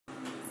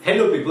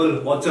Hello people,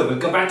 WhatsApp,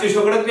 welcome back to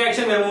show कड़क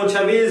reaction. मैं हूं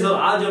शवेज और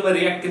आज मैं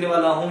रिएक्ट करने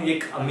वाला हूं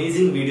एक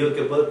अमेजिंग वीडियो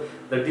के ऊपर,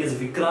 दैट इज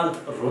विक्रांत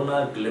रोना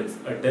ग्लिम्स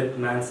अ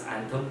डेडमैन्स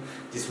एंथम,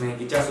 जिसमें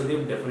किच्चा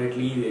सुदीप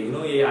डेफिनेटली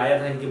ये आया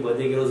था इनके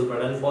बर्थडे के रोज, बट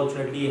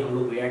अनफॉर्चुनेटली हम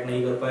लोग रिएक्ट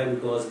नहीं कर पाए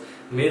बिकॉज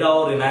मेरा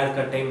और इनायत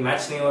का टाइम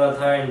मैच नहीं हो रहा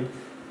था एंड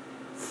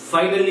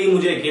फाइनली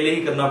मुझे अकेले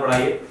ही करना पड़ा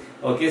ये।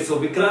 ओके, सो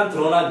विक्रांत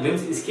रोना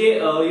ग्लिम्स, इसके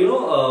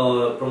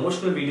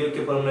प्रमोशनल वीडियो के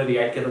ऊपर हमने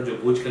रिएक्ट किया था, जो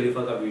बुर्ज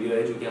खलीफा का वीडियो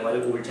है, जो कि हमारे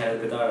ओल्ड चैनल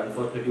पे था।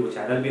 अनफॉर्चुनेटली वो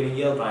चैनल भी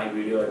नहीं है और ना ही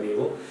वीडियो है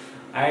वो।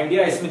 एंड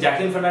या इसमें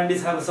Jacqueline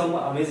Fernandes have some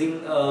amazing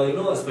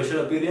special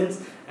appearance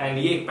and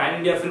ये एक पैन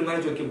इंडिया फिल्म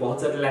है जो कि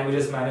बहुत सारे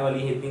लैंग्वेजेस में आने वाली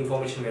है, इतनी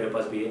इन्फॉर्मेशन मेरे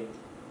पास भी है।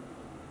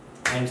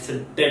 एंड इट्स अ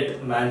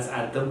डेडमैन्स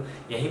एंथम,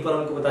 यहीं पर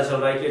हमको पता चल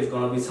रहा है कि it's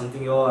gonna be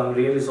something. I am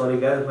really sorry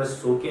guys, मैं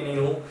सो के नहीं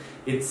हूँ।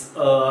 It's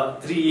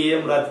 3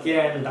 AM रात के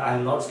and I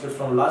have not slept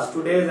from last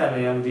 2 days and I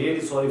am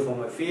really sorry for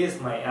my face,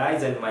 my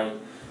eyes and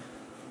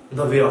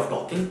the way of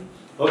talking.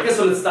 Okay,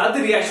 so let's start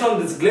the reaction on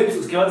this glimpse.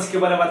 उसके बाद इसके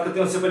बारे में बात करते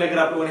हैं। उससे पहले अगर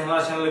आप लोगों ने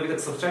हमारा चैनल अभी तक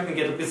सब्सक्राइब नहीं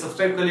किया तो प्लीज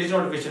सब्सक्राइब कर लीजिए,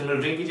 नोटिफिकेशन बेल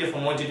रिंग कीजिए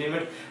for more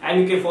entertainment and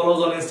you can follow us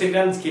on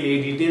Instagram. इसके लिए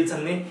डिटेल्स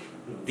हमने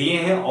दिए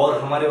हैं और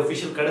हमारे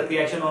ऑफिशियल कड़क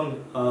रिएक्शन ऑन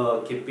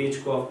के पेज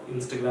को आप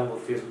इंस्टाग्राम और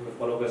फेसबुक में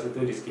फॉलो कर सकते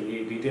हो, जिसके लिए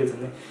डिटेल्स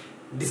हमने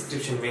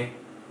डिस्क्रिप्शन में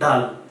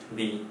डाल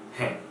दी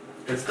हैं।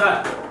 Let's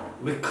start.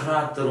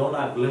 Vikrant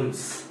Rona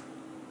glimpse.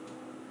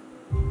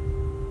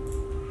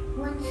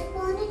 Once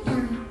upon a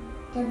time,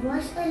 there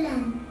was a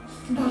land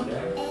that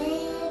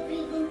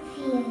everyone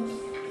fears,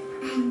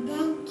 and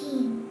then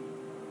came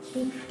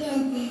the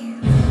Deadman.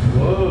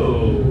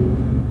 Whoa!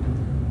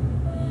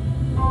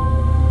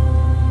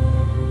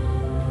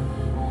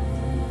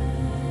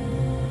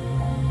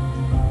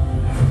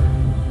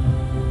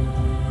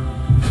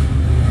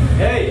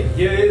 Hey,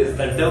 here is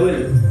the devil.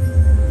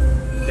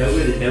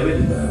 Devil.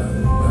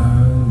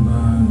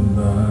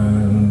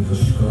 The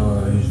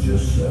sky is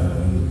just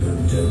sand, the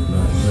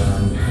Deadman's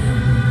anthem.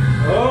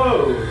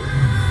 Oh!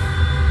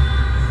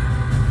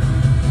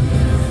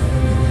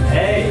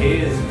 Hey, he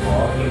is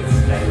walking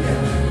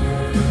style.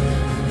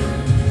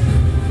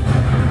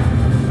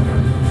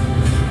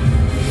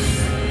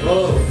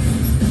 Oh!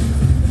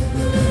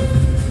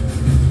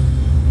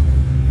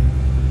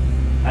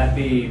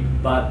 Happy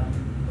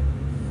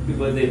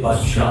birthday,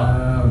 Badshah.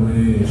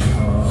 Shaveez,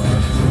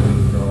 heart,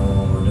 the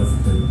Lord of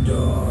the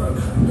dark,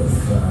 the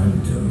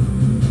Phantom.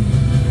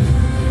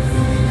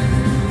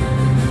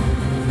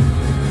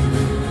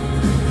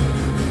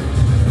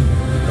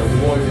 The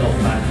world of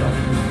Anthem.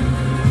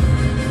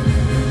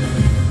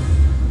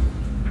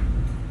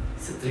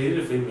 It's a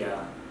thriller film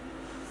यार।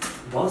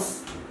 Boss,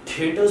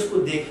 theatres को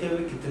देखे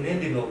हुए कितने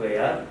दिन हो गए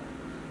यार।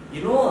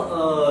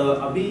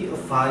 अभी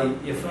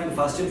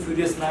फास्ट एंड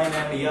फ्यूरियस 9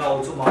 एंड या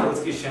आल्सो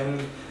मार्वल्स की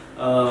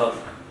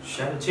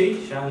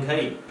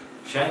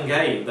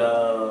Shanghai the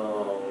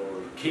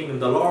king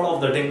the Lord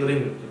of the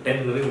ten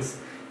rings,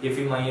 ये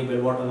फिल्म आई है।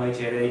 बेल बॉटम आई,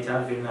 चेहरे,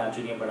 4 फिल्में आ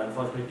चुकी हैं, बट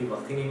अनफॉर्चुनेटली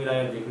वक्त ही नहीं मिला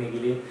है देखने के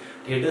लिए।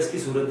 थिएटर्स की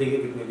सूरत देखे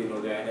कितने दिन हो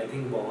गए एंड आई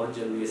थिंक बहुत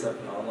जल्दी ये सब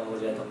नॉर्मल हो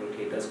जाए तो हम लोग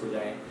थिएटर्स को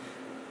जाएं,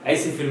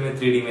 ऐसी फिल्में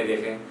 3D में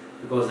देखें,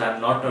 because I am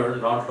not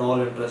all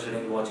interested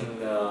in watching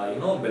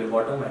bell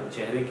bottom and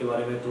चेहरे के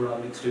बारे में थोड़ा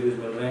मिक्स्ड रिव्यूज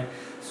मिल रहे हैं।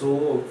 सो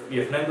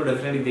F9 तो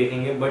डेफिनेटली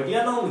देखेंगे, बट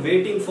या no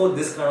waiting for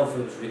this kind of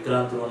films,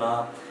 Vikrant रोना,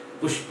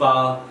 Pushpa,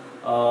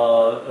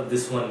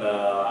 this one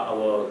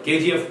our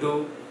KGF 2,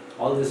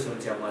 all this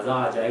films या मजा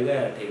आ जाएगा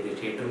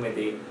थिएटर में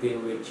देखते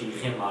हुए,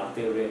 चीखें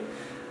मारते हुए।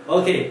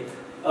 ओके,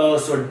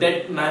 सो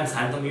डेडमैन्स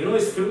एंथम,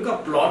 इस फिल्म का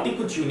प्लॉट ही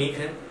कुछ यूनिक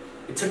है।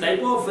 It's a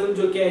type of film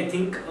जो कि आई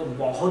थिंक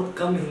बहुत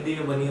कम हिंदी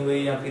में बनी हुई है,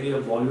 या फिर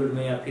बॉलीवुड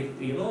में, या फिर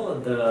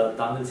द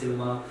तमिल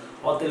सिनेमा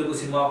और Telugu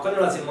cinema,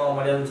 Kannada cinema,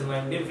 Malayalam cinema,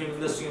 Indian film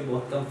industry में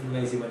बहुत कम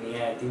फिल्में ऐसी बनी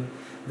है। I think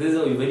this is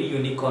a very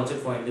unique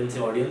concept for Indian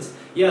audience.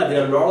 Yeah, there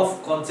are a lot of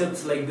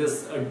concepts like this,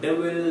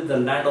 devil, the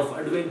land of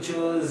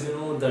adventures,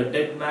 the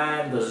dead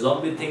man, the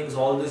zombie things,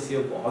 all this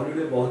here Hollywood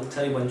में बहुत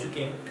सारी बन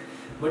चुके हैं,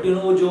 but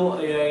जो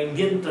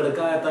Indian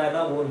तड़का आता है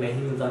ना, वो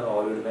नहीं मिलता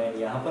हॉलीवुड में।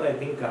 यहाँ पर आई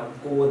थिंक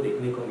आपको वो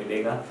देखने को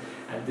मिलेगा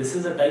and this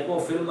is a type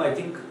of film. I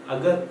think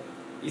अगर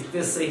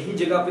इसने सही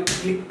जगह पे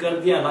किक कर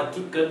दिया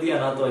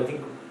ना तो आई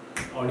थिंक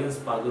ऑडियंस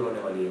पागल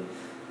होने वाली है,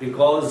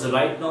 because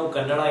right now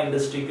Kannada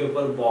industry के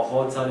ऊपर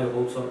बहुत सारे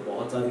होप्स और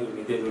बहुत सारी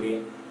उम्मीदें जुड़ी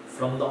हैं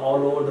from the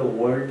all over the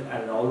world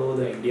and all over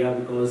the India,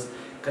 because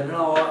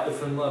Kannada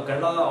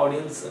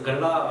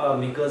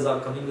makers are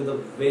coming with a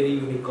very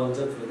unique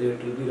concept, whether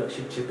it will be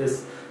Rakshit Chittis,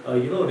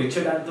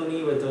 Richard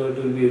Anthony, whether it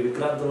will be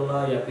Vikrant Rona,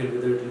 या फिर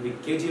whether it will be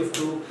KGF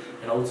 2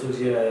 and also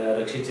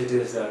Rakshit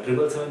Chittis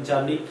 777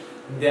 Charlie.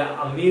 They are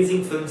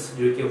amazing films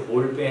जो कि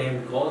hold पे हैं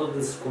because of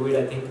this COVID.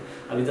 I think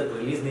अभी तक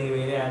release नहीं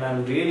हुए हैं and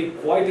I'm really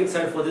quite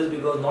excited for this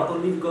because not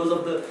only because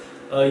of the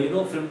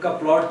film का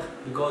plot,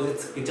 because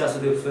it's Kichcha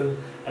Sudeep film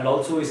and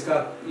also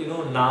इसका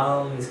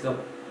नाम, इसका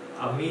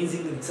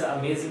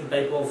amazing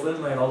type of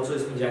film and also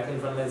इसमें जैकलिन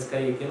फर्नांडिस का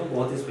एक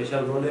बहुत ही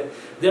स्पेशल रोल है।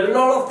 There are a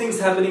lot of things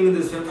happening in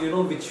this film,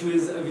 which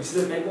is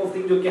a type of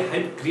thing जो कि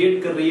hype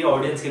create कर रही है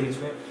ऑडियंस के बीच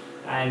में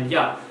and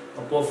yeah,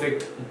 a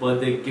perfect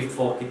birthday gift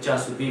for Kichcha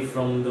Sudeep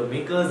from the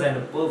makers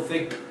and a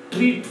perfect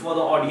treat for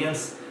the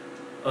audience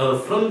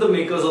from the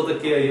makers of the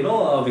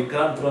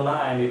Vikrant Rona,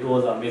 and it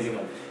was amazing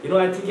one.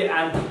 I think ये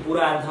anthem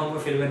पूरा anthem में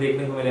film में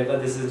देखने को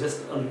मिलेगा. This is just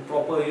a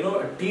proper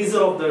a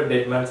teaser of the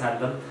Deadman's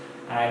anthem,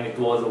 and it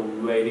was a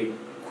very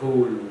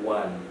cool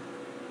one.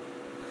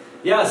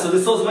 Yeah, so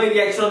this was my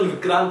reaction on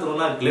Vikrant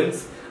Rona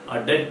glimpse, a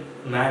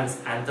Deadman's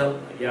anthem.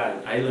 Yeah,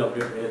 I loved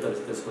it. मेरे तरफ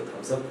से इसको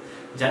thumbs up.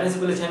 जाने से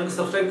पहले channel को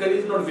subscribe कर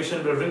लीजिए,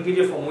 नोटिफिकेशन बेल रिंग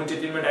कीजिए for more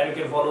entertainment, and you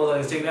can follow us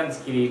on Instagram.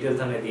 इसकी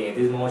डिटेल्स हमने दी हैं.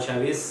 This is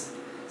Shaveez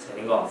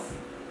signing off.